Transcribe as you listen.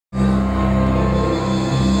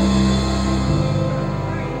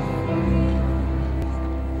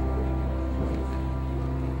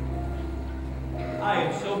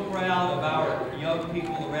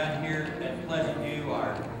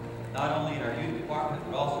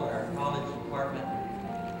department, but also our college department.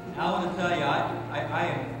 And I want to tell you,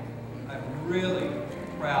 I'm really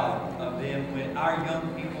proud of them when our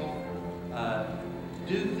young people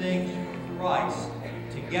do things for Christ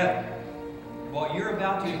together. What you're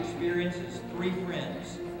about to experience is 3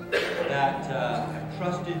 friends that have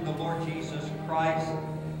trusted the Lord Jesus Christ,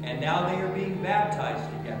 and now they are being baptized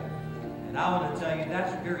together. And I want to tell you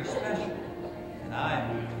that's very special. And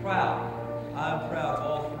I'm proud. I'm proud of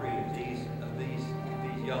all 3 of these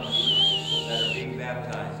young people that are being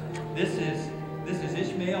baptized. This is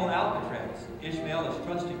Ishmael Alcatraz. Ishmael has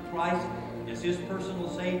trusted Christ as his personal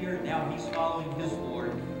Savior, and now he's following his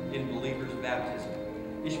Lord in believer's baptism.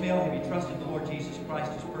 Ishmael, have you trusted the Lord Jesus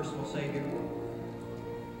Christ as personal Savior?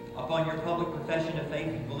 Upon your public profession of faith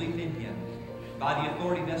and belief in him, by the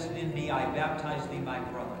authority vested in me, I baptize thee, my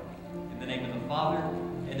brother, in the name of the Father,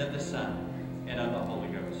 and of the Son, and of the Holy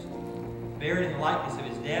Ghost. Buried in the likeness of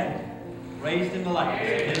his death, raised in the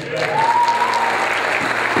likeness of his resurrection.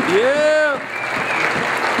 Yeah!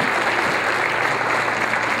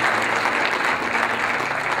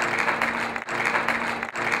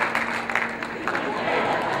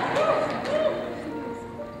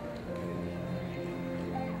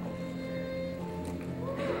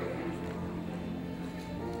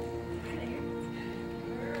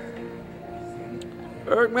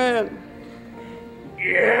 Bergman.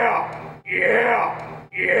 Yeah, yeah,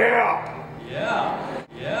 yeah. Yeah,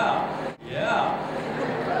 yeah, yeah.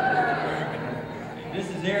 And this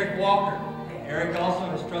is Eric Walker. Eric also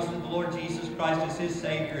has trusted the Lord Jesus Christ as his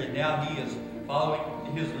Savior, and now he is following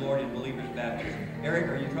his Lord in believer's baptism. Eric,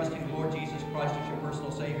 are you trusting the Lord Jesus Christ as your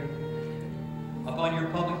personal Savior? Upon your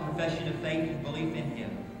public profession of faith and belief in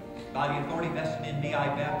him, by the authority vested in me,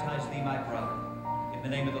 I baptize thee, my brother, in the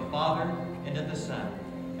name of the Father, and of the Son,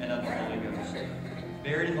 and of the Holy Ghost.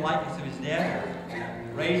 Buried in the likeness of his death,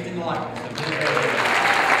 raised in the likeness of his resurrection.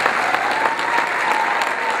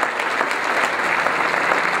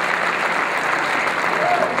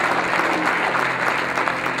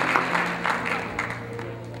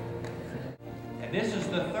 And this is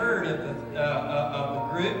the third of the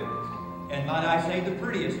group, and might I say the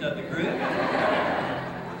prettiest of the group.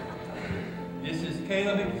 This is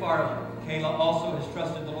Kayla McFarland. Kayla also has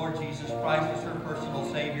trusted the Lord Jesus Christ as her personal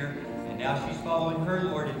Savior, and now she's following her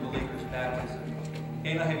Lord in believer's baptism.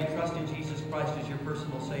 Kayla, have you trusted Jesus Christ as your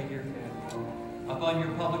personal Savior? Upon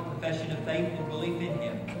your public profession of faith and belief in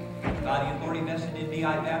him, by the authority vested in me,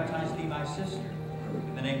 I baptize thee, my sister,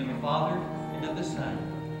 in the name of the Father, and of the Son,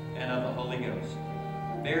 and of the Holy Ghost.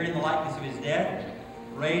 Buried in the likeness of his death,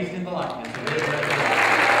 raised in the likeness of his resurrection.